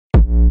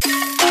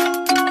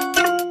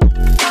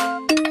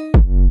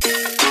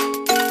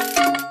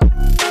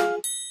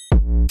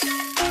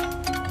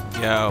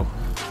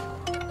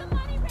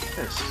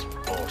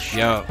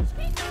Yo.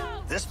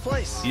 This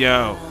place.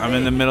 Yo, I'm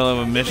in the middle of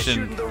a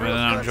mission, and then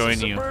I'm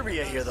joining you.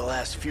 Suburbia here the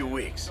last few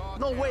weeks.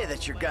 No way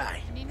that's your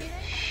guy.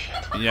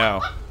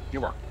 Yo.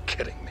 You are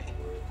kidding me.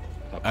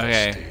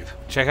 Okay, Steve.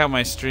 check out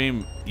my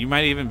stream. You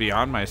might even be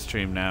on my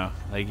stream now.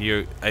 Like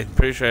I'm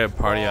pretty sure I have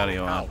party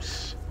audio on.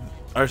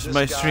 Or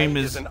my stream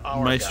is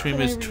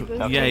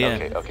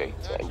yeah. Okay.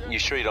 You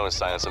sure you don't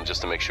silence him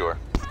just to make sure?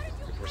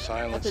 If we're At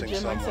the silencing gym, I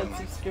someone,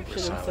 said subscription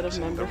we're instead of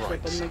silencing the membership,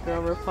 rights. and the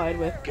girl replied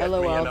with, Get me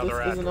 "LOL, another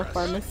this isn't a address."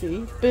 pharmacy.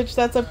 Bitch,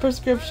 that's a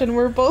prescription.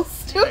 We're both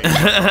stupid."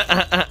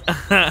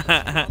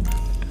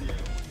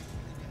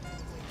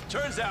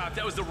 Turns out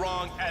that was the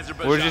wrong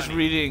Azerbaijani. We're just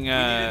reading. We need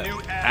a new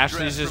address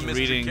Ashley's just for Mr.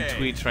 reading K.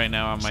 tweets right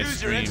now on my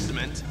Choose your stream.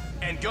 instrument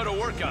and go to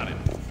work on it.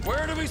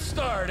 Where do we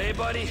start, eh,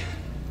 buddy?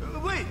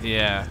 Wait,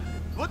 Yeah.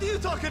 what are you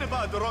talking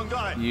about? The wrong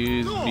guy.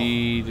 Use No.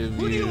 B to What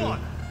do you view.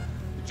 want?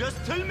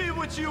 Just tell me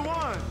what you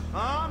want.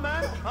 Huh,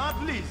 man?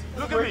 Please,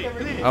 look at me,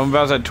 please. I'm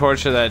about to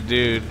torture that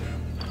dude.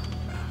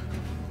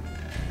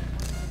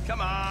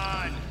 Come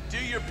on, do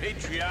your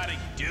patriotic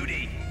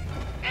duty.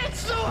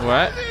 It's so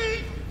What?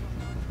 heavy!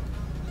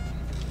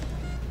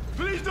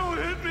 Please don't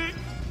hit me.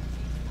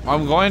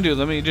 I'm going to.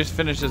 Let me just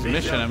finish this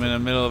mission. I'm in the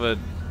middle of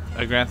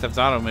a Grand Theft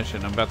Auto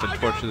mission. I'm about to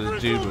torture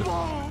this dude with.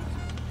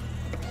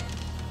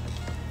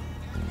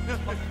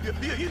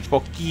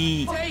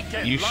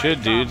 Fucky. You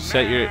should, dude.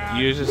 Set your.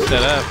 Use it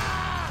set up.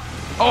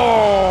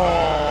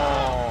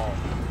 Oh.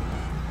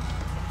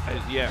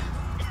 Yeah.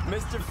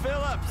 Mr.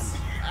 Phillips,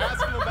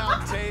 ask him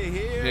about Tay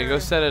here. Yeah, go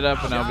set it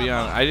up and I'll be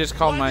on. I just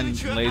called mine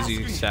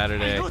Lazy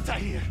Saturday.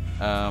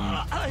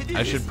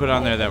 I should put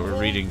on there that we're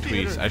reading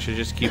tweets. I should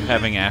just keep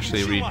having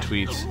Ashley read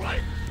tweets.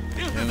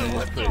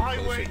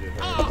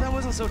 That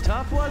wasn't so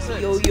tough, was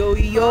it?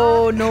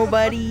 Yo,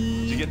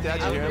 nobody. Did you get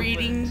that, I'm Jeremy?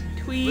 reading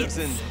Lives tweets.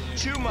 in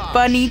Chumash,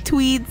 Funny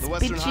tweets, the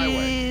Western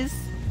Highway. bitches.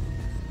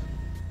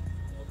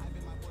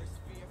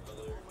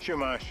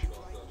 Shumash,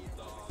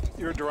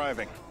 you're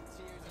driving.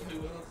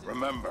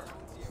 Remember,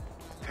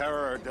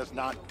 terror does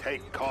not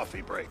take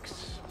coffee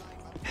breaks.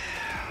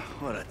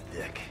 What a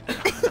dick.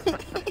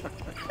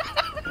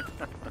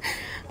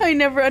 I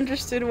never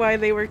understood why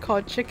they were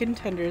called chicken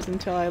tenders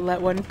until I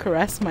let one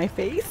caress my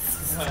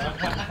face.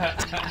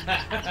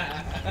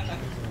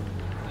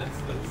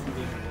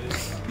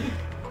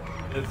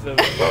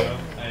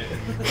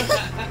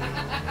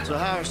 So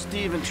how are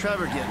Steve and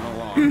Trevor getting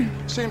along?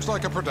 Seems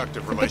like a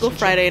productive Typical relationship.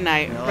 Friday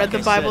night. Yeah, Read the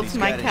like I Bible said, to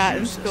my he's got cat and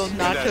his spilled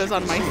uses. nachos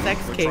on my sex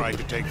We tried to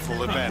cake. take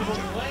full advantage of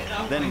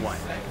it. Then what?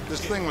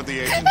 This thing with the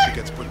agency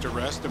gets put to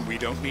rest and we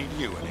don't need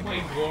you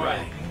anymore.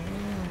 Right.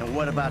 And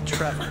what about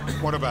Trevor?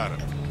 What about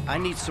it? I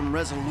need some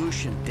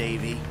resolution,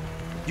 Davey.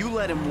 You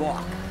let him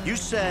walk. You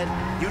said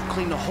you'd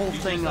clean the whole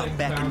thing up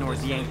back in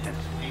North Yankton.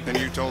 Then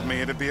you told me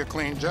it'd be a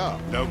clean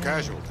job, no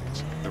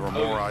casualties. There were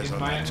more eyes on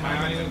that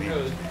time than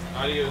me.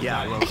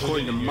 Yeah, well,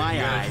 according to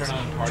my eyes,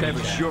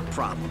 Trevor's your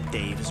problem,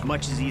 Dave, as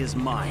much as he is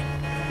mine.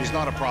 He's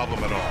not a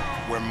problem at all.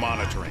 We're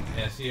monitoring him.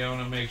 Yeah, see, I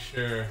want to make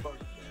sure.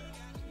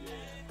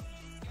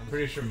 I'm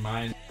pretty sure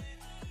mine.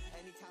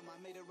 Anytime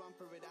I made a run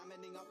for it, I'm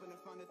ending up in the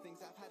front of things.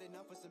 I've had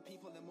enough of some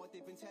people and what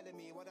they've been telling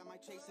me. What am I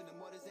chasing and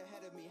what is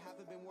ahead of me?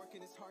 Haven't been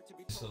working as hard to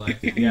be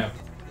Selected. Yeah.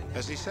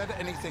 Has he said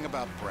anything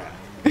about Brad?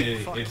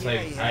 It's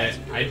like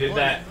I did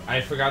that. I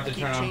forgot to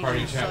turn on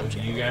party chat with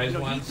you guys He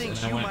once, and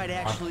thinks I you went might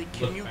actually looked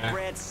commute back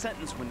Brad's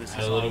sentence when this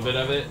at is a little all bit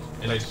of over. it,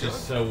 and it's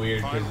just so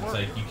weird because it's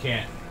like you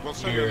can't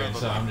hear it,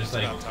 so I'm just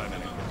like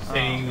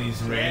saying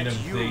these random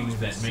things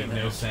that make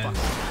no sense.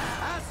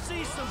 I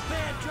see some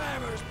bad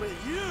drivers, but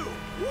you.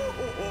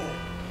 Woo-hoo-hoo.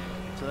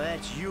 So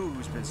that's you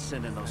who's been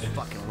sending those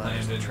fucking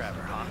letters to landed.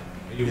 Trevor, huh?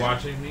 Are you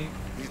watching me?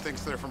 He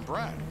thinks they're from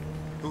Brad,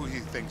 who he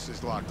thinks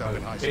is locked up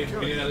in high Okay,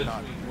 security. give me another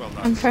Not, tweet. well,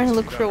 not I'm trying to since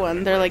look he for got one.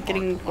 it. They're like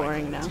getting Like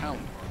boring now.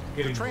 talent.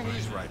 The Getting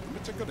trainees boring. write them.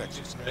 It's a good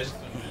exercise.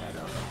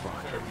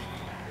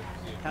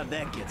 How'd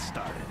that get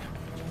started?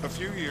 A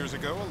few years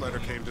ago, a letter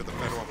came to the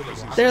federal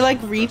prison. They're like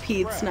system repeats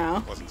addressed to now.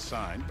 Brad. It wasn't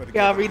signed, but it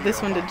Yeah, I'll gave read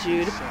this one to the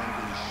Jude.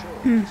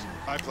 Sandy Shores.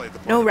 I played the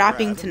part No of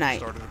rapping Brad and tonight.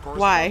 started a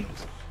Why?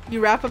 correspondence. You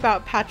rap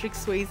about Patrick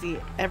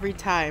Swayze every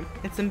time.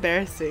 It's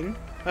embarrassing.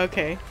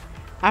 Okay.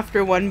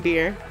 After one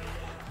beer.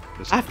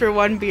 After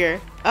one beer.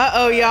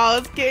 Uh-oh, y'all.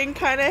 It's getting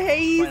kind of Find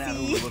out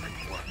who hazy. we're looking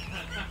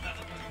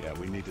for. Yeah,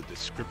 we need a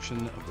description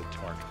of the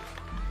target.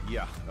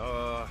 Yeah,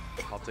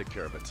 I'll take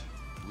care of it.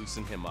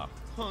 Loosen him up.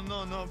 Oh,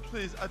 no,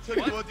 please. I tell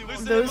you what you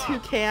want. Those who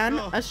can,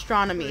 No,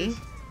 astronomy.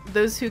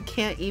 Those who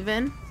can't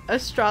even,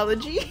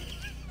 astrology.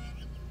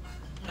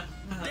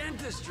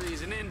 Dentistry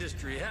is an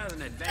industry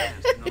hasn't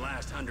advanced in the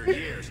last 100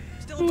 years.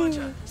 Still a bunch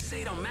of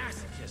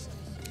sadomasochists.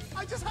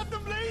 I just have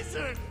them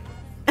lasered.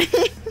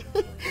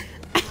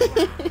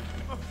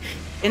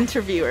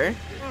 Interviewer.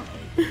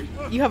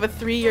 You have a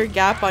 3-year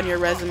gap on your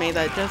resume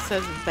that just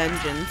says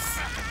vengeance.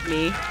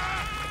 Me.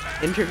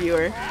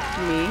 Interviewer.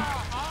 Me.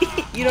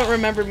 You don't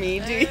remember me,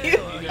 do you?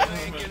 You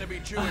ain't gonna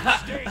be chewing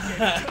steak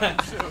anytime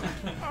soon.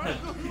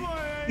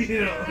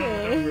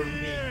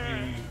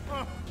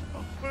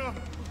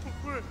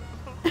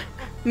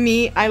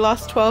 Me, I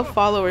lost 12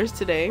 followers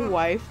today.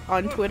 Wife,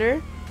 on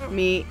Twitter.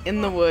 Me,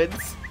 in the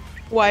woods.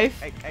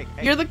 Wife, Hey,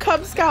 you're the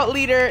Cub Scout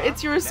leader.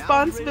 It's your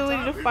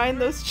responsibility to find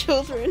those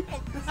children.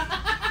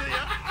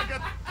 I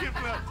got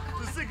kidnapped.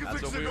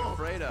 That's what we were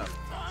afraid of.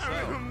 So,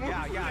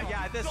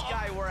 yeah, this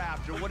guy we're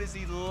after, what does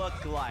he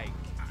look like?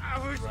 I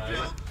was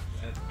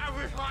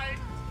like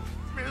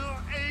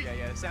middle-aged.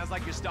 Yeah, it sounds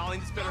like you're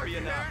stalling. This better be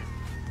enough.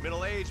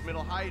 Middle age,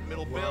 middle height,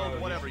 middle build,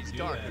 whatever. He's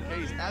dark.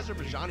 Okay, he's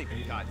Azerbaijani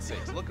for God's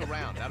sakes. Look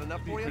around. That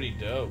enough for you? Pretty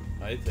dope,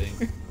 I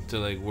think, to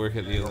like work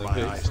at the Your eyes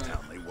Olympics.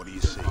 tell me. What do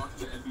you see?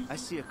 I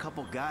see a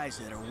couple guys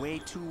that are way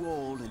too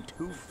old and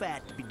too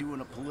fat to be doing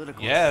a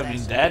political Yeah, I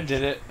mean, Dad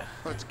did it.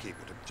 Let's keep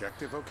it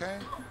objective, okay?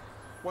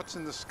 What's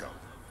in the scope?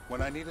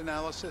 When I need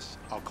analysis,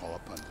 I'll call a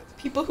pundit.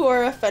 People who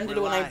are offended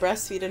when I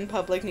breastfeed in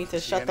public need to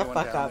shut the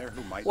fuck up.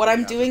 What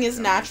I'm doing is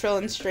natural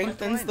and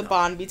strengthens the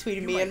bond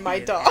between me and my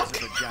dog.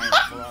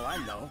 For all I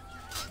know.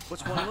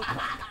 What's one look like?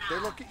 They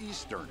look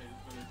Eastern.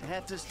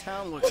 Half this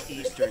town looks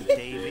Eastern,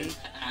 Davy.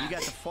 You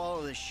got the fall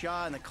of the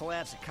Shah and the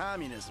collapse of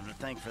communism to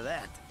thank for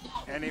that.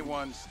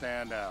 Anyone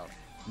stand out?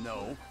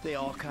 No, they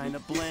all kind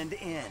of blend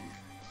in.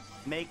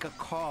 Make a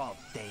call,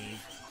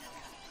 Dave.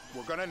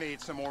 We're gonna need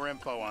some more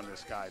info on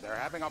this guy. They're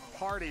having a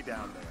party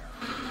down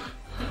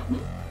there.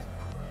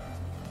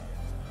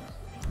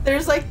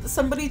 There's like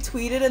somebody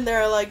tweeted and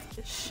they're like,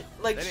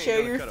 share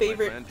gonna your cut it, my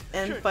favorite friend.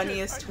 and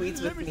funniest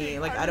tweets with me.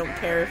 Like I don't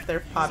care if they're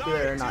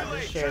popular or not,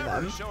 just share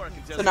them.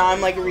 So now I'm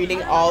like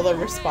reading all the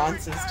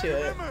responses to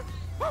it.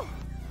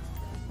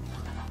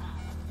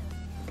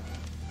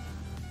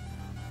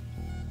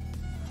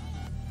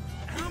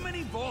 How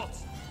many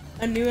volts?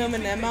 A new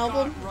Eminem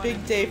album?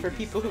 Big day for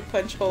people who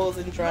punch holes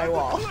in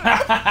drywall.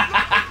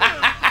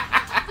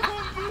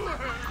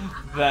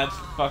 That's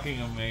fucking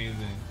amazing.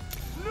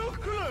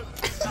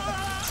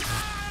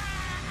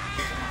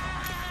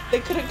 They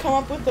couldn't come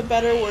up with a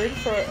better word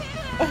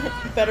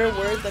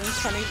than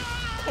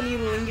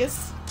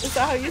cunnilingus. Is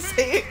that how you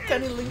say it?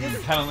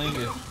 Cunnilingus?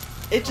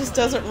 Cunnilingus. It just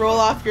doesn't roll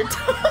off your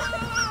tongue.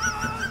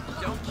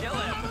 Don't kill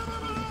him.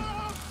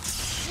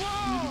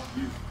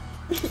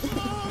 Did you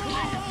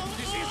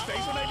see his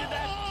face when I did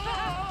that?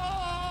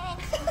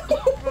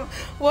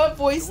 What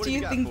voice So what do do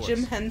you you think got for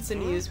Jim us?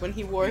 Henson used when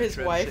he wore his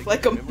trying to wife shake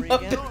like a your memory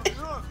again?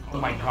 Muppet? Oh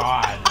my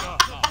god.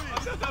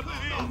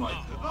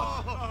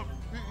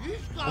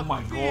 Oh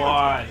my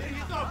god.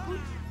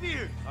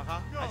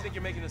 I think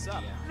you're making this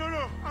up. No,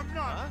 I'm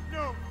not. Huh?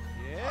 No.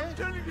 Yeah? I'm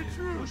telling the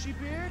truth. Bushy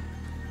beard?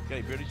 Got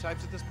any beardy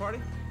types at this party?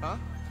 Huh?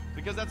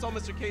 Because that's all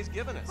Mr. K's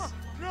given us.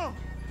 No.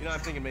 You know, I'm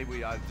thinking maybe we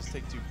just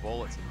take 2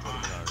 bullets and put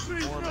them in our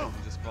Please, format no.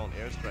 and just call an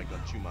airstrike on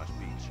Chumash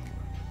Beach.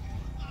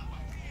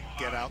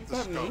 Get out the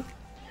Is that me? scope.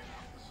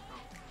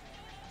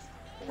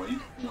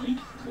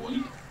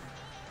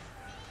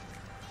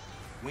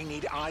 We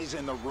need eyes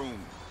in the room.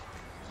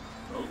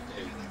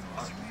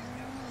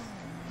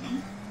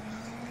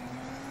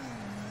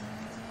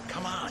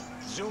 Come on,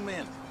 zoom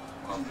in.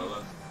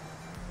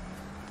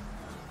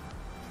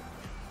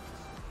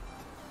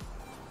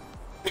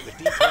 The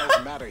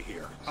details matter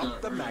here.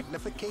 Up the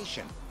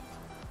magnification.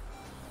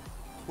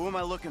 Who am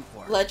I looking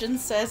for? Legend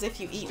says if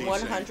you eat Steve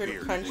 100 said,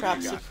 "Here, Crunchwrap what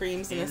do you got?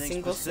 Supremes in a Anything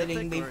single specific,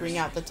 sitting, they or bring is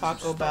out the it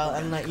Taco just Bell a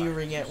and let you cut?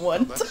 ring it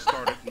once. Let's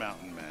start at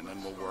Mountain Men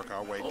and we'll work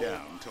our way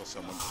down until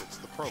someone fits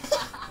the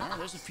profile. Well,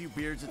 there's a few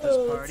beards at this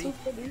Oh, party. that's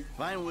so funny.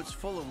 Vinewood's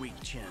full of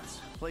weak chins.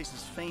 The place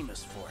is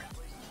famous for it.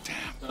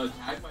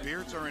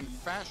 Beards are in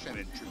fashion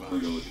in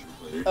Chumash.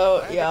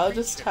 Oh yeah, I'll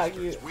just tag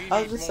you.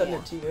 I'll just send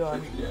it to you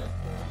on.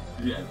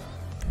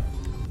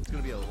 It's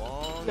gonna be a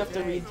long You have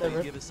to read the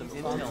day. Give us some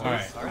response. intel.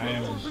 Alright, I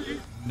have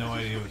no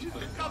idea what's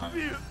going Got on.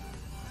 beer.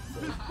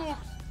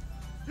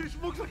 He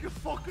smokes like a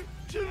fucking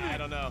chimney. I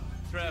don't know.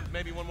 Trev,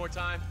 maybe one more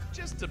time?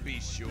 Just to be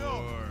sure.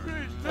 No,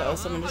 please, Oh,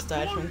 someone just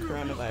died from I told you,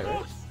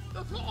 coronavirus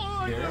That's all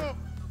I Here? know.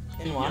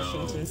 in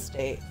Washington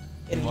State,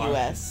 in Wow.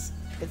 U.S.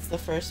 It's the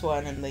first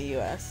one in the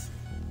U.S.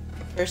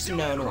 First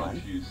known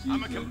one.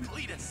 I'm a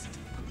completist.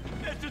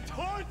 It's a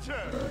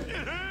torture.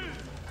 It is.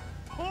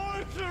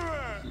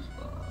 Torturer.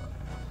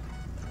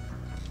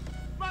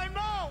 My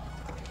mouth.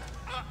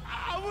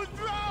 I would Oh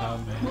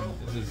drown. man,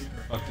 this is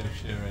fucked up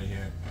shit right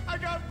here. I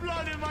got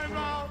blood in my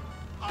mouth.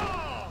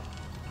 Oh,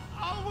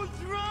 I would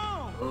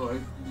drown.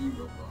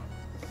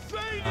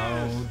 Say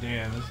Oh this.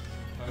 damn, this is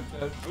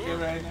fucked up shit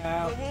right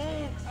now.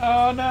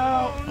 Oh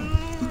no!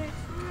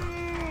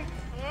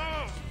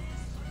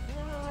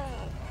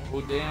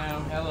 Oh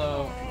damn,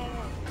 hello.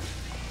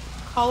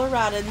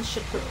 Coloradans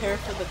should prepare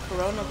for the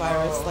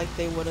coronavirus like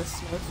they would a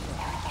snowstorm.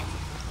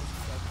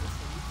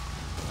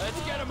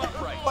 Let's get him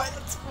upright. Why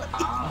that's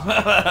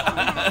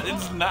funny.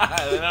 It's not.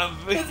 I don't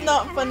think It's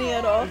not funny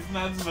at all. It's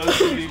not supposed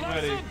to be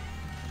funny.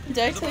 Did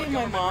I tell you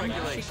my mom?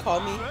 She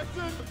called me.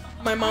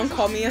 My mom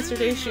called me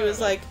yesterday. She was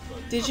like,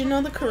 "Did you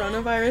know the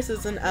coronavirus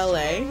is in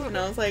LA?" And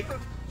I was like,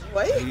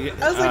 "What?" I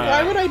was like,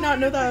 "Why would I not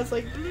know that?" I was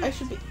like,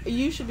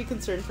 You should be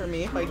concerned for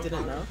me if I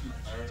didn't know."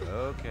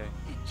 Okay.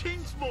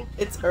 Chain smoke.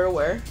 It's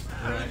Erware.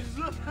 He's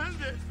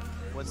left-handed.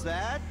 What's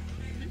that?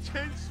 He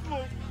chain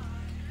smoke.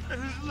 I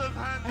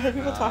heard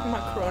people talking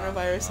about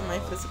coronavirus in my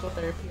physical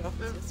therapy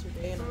office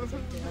yesterday, and I was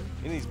like, damn.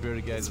 Any of these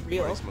bearded guys It's that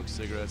real. party smoke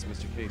cigarettes,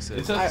 Mr. K says.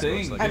 It's a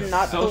thing. I'm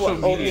not the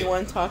social only media.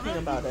 one talking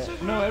about it.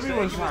 No,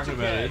 everyone's talking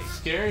about it. It's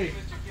scary.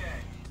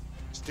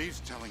 Steve's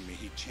telling me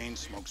he chain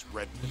smokes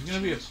red. There's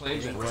gonna be a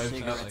plague that wipes out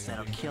Cigarettes like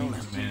that'll a kill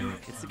him. man.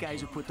 It's the guys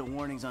who put the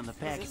warnings on the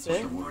packets it? you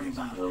should worry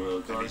about.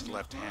 And he's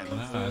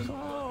left-handed.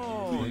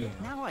 Oh,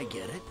 now I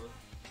get it.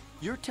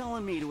 You're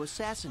telling me to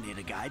assassinate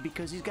a guy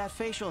because he's got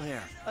facial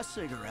hair, a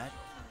cigarette,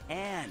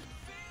 and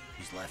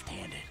he's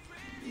left-handed.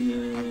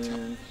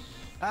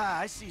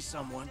 I see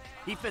someone.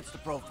 He fits the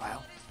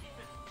profile.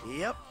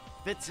 Yep,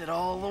 fits it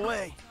all the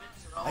way.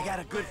 I got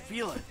a good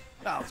feeling.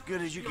 About as good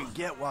as you can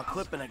get while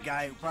clipping a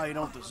guy who probably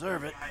don't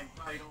deserve it.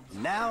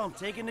 Now I'm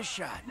taking the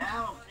shot.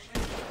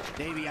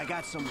 Davey, I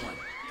got someone.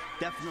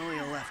 Definitely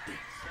a lefty.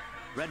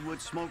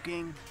 Redwood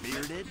smoking,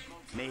 bearded,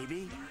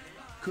 maybe,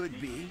 could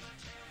be,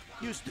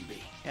 used to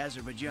be,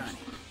 Azerbaijani.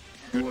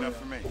 Good enough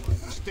for me.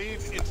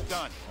 Steve, it's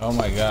done. Oh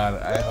my god,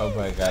 I hope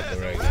I got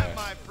the right guy.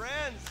 My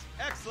friends,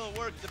 excellent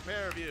work, the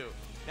pair of you.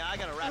 Now I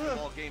got a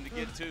racquetball game to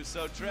get to,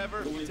 so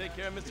Trevor, we'll take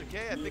care of Mr. K.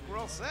 I think we're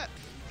all set.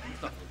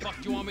 What the fuck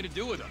do you want me to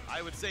do with him?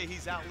 I would say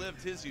he's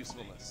outlived his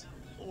usefulness.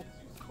 Oh,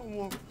 come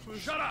on,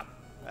 please. Shut up!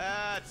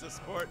 That's a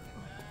sport.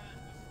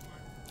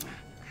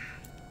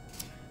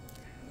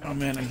 Oh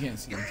man, I can't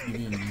see the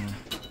TV anymore.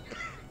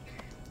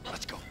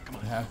 Let's go. Come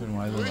on. What happened?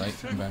 Why did the light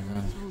come back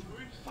on?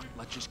 Fuck,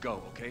 let's just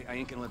go, okay? I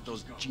ain't gonna let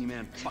those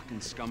G-Man fucking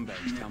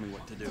scumbags tell me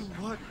what to do.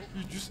 What?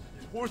 You just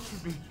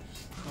tortured me.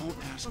 Don't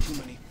ask too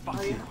many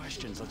fucking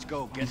questions. Let's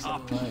go. Get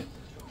up. Light.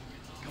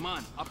 Come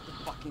on, up the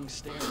fucking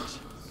stairs.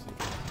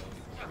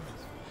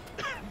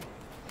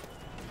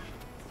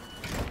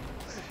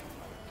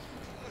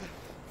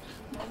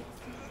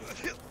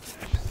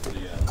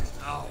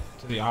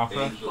 To the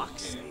opera?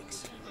 Fuck's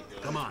sakes.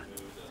 Come on.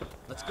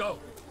 Let's go.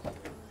 All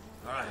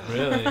right.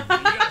 Really?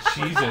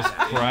 Jesus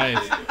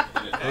Christ.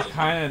 What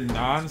kind of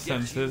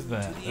nonsense is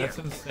that? That's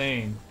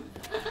insane.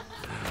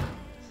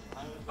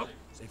 Oh,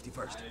 safety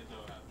first.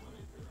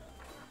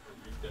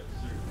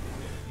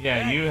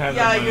 Yeah, you have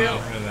Yeah, the money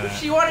for you're. that.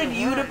 She wanted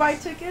you to buy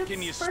tickets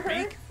Can you for her.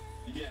 speak?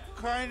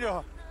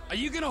 Kinda. Are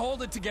you gonna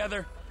hold it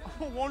together?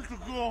 I want to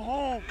go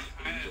home.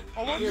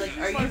 I want You're to like,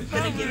 see are my you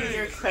gonna give me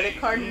your credit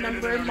card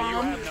number, You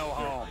Mom? have no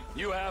home.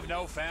 You have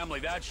no family.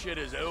 That shit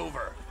is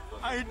over.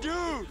 I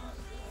do.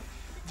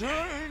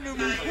 They're in the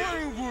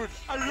recording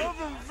booth. I love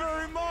them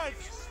very much.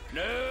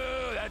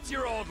 No, that's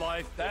your old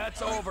life.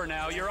 That's over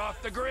now. You're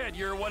off the grid.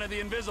 You're one of the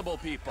invisible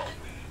people.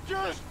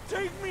 Just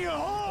take me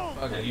home.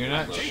 Okay, you're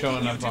not Taking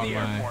showing you up to on the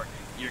my airport.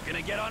 You're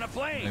gonna get on a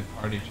plane.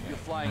 party chat. You're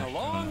flying a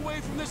long way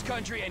from this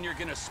country, and you're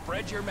gonna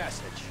spread your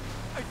message.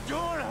 I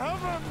don't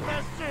have a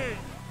message.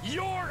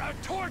 You're a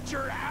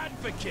torture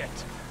advocate.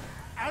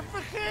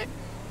 Advocate?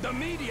 The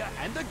media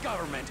and the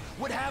government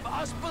would have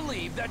us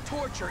believe that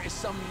torture is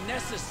some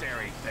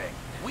necessary thing.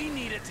 We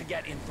need it to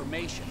get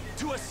information,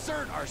 to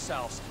assert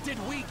ourselves. Did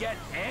we get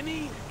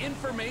any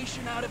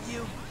information out of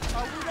you?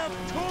 I would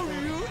have told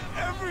you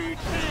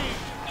everything.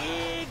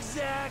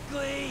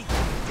 Exactly!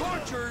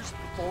 Torture's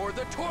for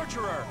the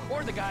torturer,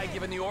 or the guy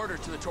giving the order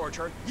to the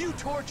torturer. You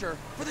torture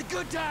for the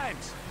good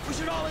times. We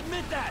should all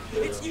admit that.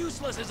 It's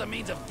useless as a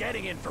means of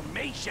getting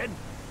information.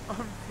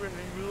 I'm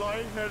feeling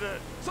lightheaded.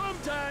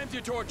 Sometimes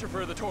you torture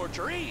for the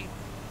torturee,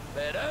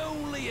 but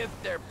only if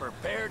they're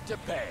prepared to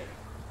pay.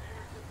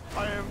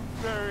 I am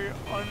very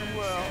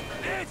unwell.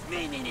 It's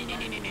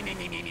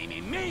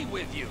me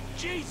with you.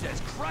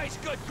 Jesus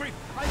Christ, good grief.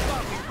 I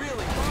thought we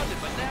really bonded,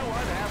 but now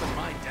I'm having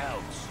my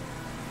doubts.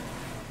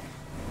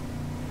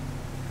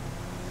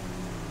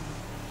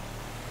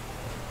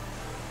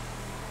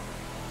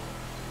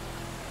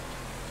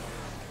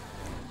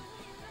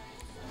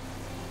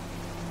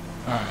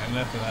 Alright,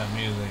 enough of that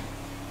music.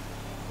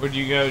 Where'd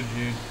you go,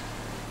 Jude?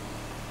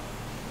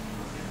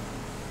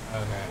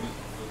 Okay.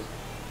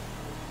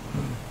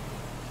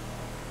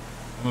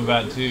 I'm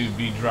about to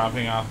be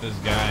dropping off this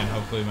guy and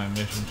hopefully my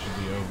mission should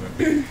be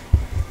over.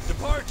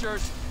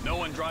 Departures. No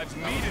one drives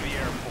me to the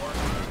airport.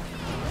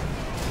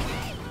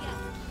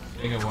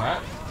 Take a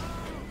what?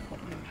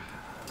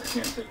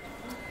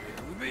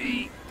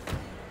 Me.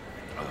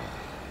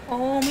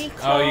 Oh, me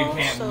Oh, you close,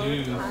 can't so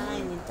lose.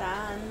 tiny,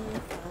 tiny.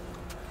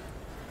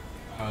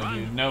 Oh,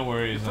 dude, no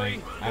worries. Like,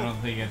 I don't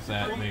think it's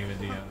that big of a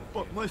deal.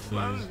 But my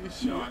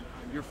family's shot.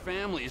 Your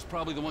family is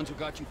probably the ones who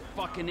got you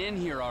fucking in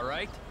here, all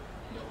right?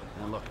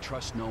 Now look,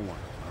 trust no one,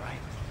 all right?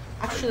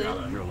 Actually,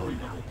 You're alone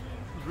now.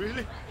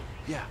 Really?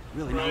 Yeah,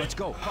 really. Now let's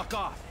go. Fuck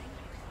off.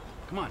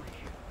 Come on.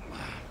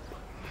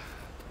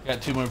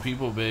 Got 2 more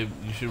people, babe.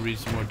 You should read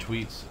some more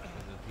tweets.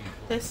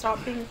 they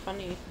stopped being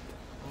funny.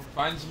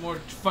 Find some more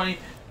funny.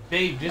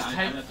 Babe, just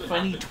type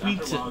funny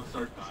tweets.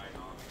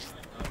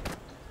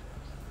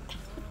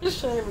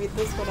 Should I read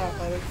this one out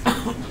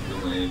loud?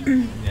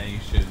 Yeah, you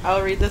should.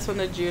 I'll read this one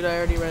to Jude. I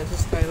already read it to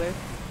Skylar.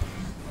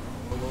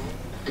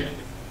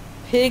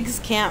 Pigs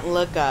can't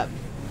look up,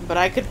 but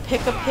I could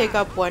pick a pig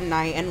up one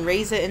night and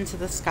raise it into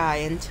the sky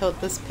and tilt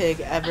this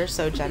pig ever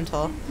so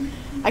gentle.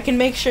 I can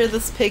make sure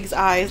this pig's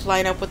eyes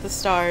line up with the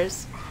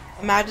stars.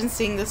 Imagine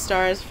seeing the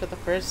stars for the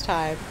first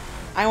time.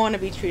 I want to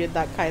be treated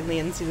that kindly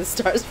and see the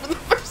stars for the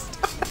first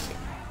time.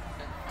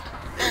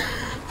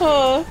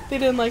 Oh, they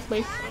didn't like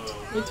my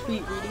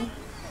tweet reading.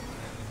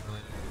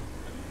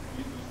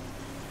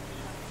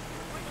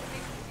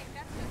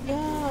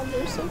 Yeah,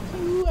 they're so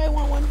cute. I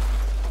want one.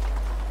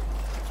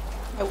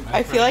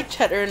 I feel like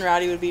Cheddar and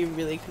Rowdy would be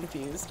really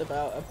confused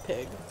about a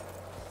pig.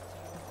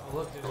 Oh,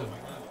 look, there's a...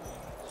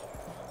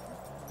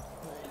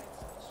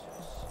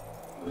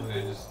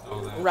 Okay, just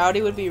all that.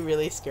 Rowdy would be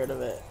really scared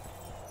of it.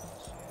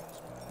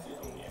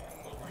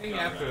 I think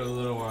after a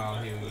little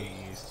while he would get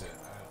used to it.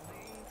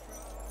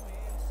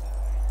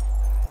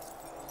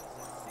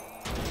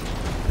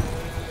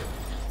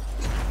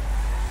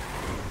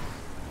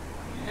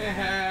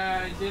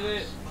 Yeah, I did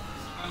it!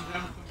 I'm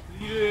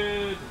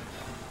completed!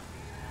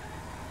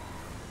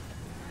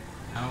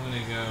 Now I'm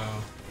gonna go.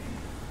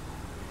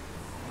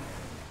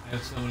 I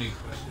have so many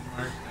question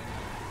marks.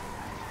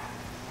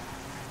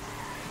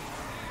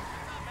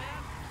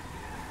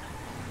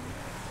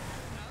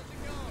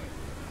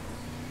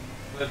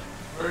 But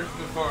first,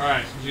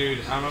 alright, Jude,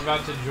 I'm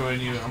about to join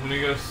you. I'm gonna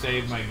go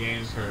save my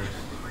game first.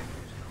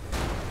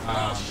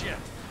 Oh shit.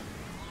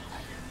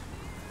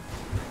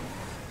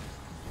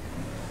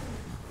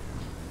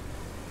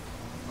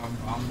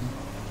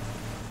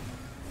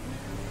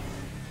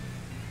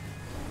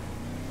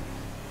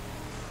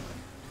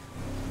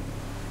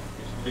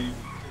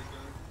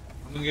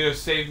 I'm gonna go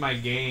save my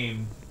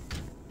game,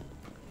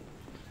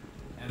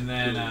 and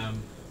then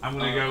I'm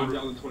gonna go. I'm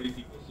down to 20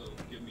 people, so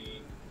give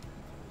me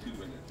 2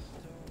 minutes.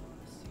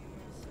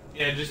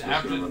 Yeah, just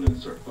after.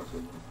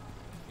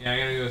 Yeah, I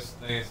gotta go.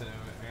 Like I said, I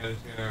gotta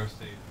go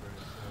save first,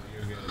 so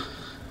you're good.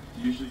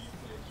 Usually you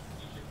play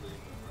strategically,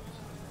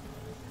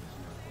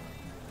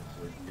 so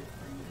you can get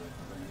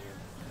back here.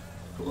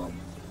 Pull out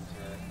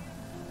attack,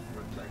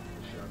 run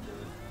tactical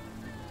shotgun.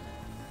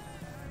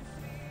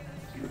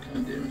 See what kind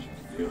of damage you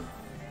can do.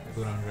 That's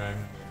what I'm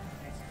driving.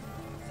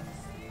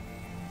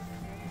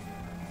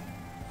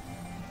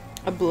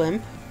 A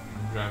blimp?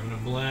 I'm driving a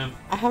blimp.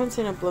 I haven't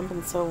seen a blimp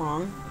in so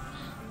long.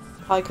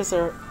 Probably because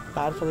they're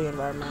bad for the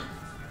environment.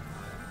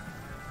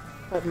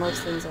 But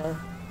most things are.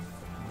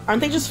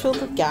 Aren't they just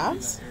filled with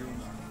gas?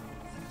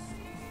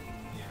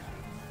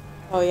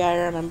 Oh yeah, I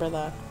remember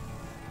that.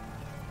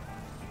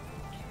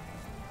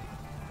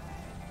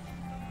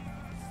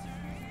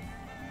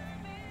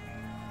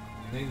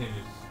 I think they're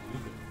just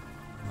stupid.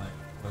 Like,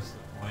 what's the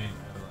point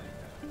of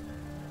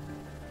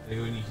like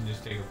when you can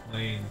just take a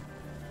plane?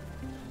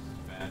 This is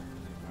bad for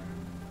the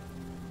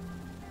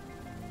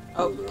environment.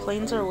 Oh,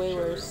 planes are way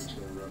worse.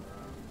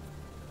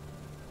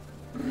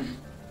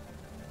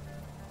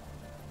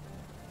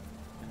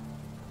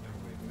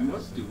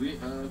 What do we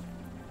have?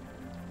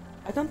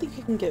 I don't think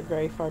you can get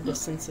very far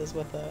distances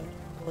with a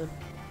blimp.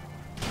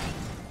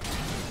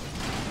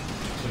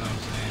 That's what I'm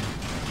saying.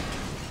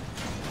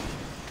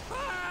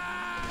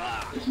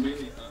 It's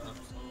mainly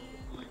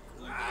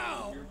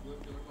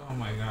Oh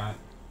my god.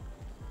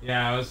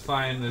 Yeah, I was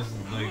flying this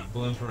like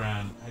blimp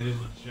around. I just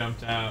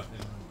jumped out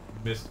and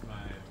missed my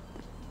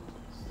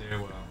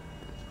stairwell.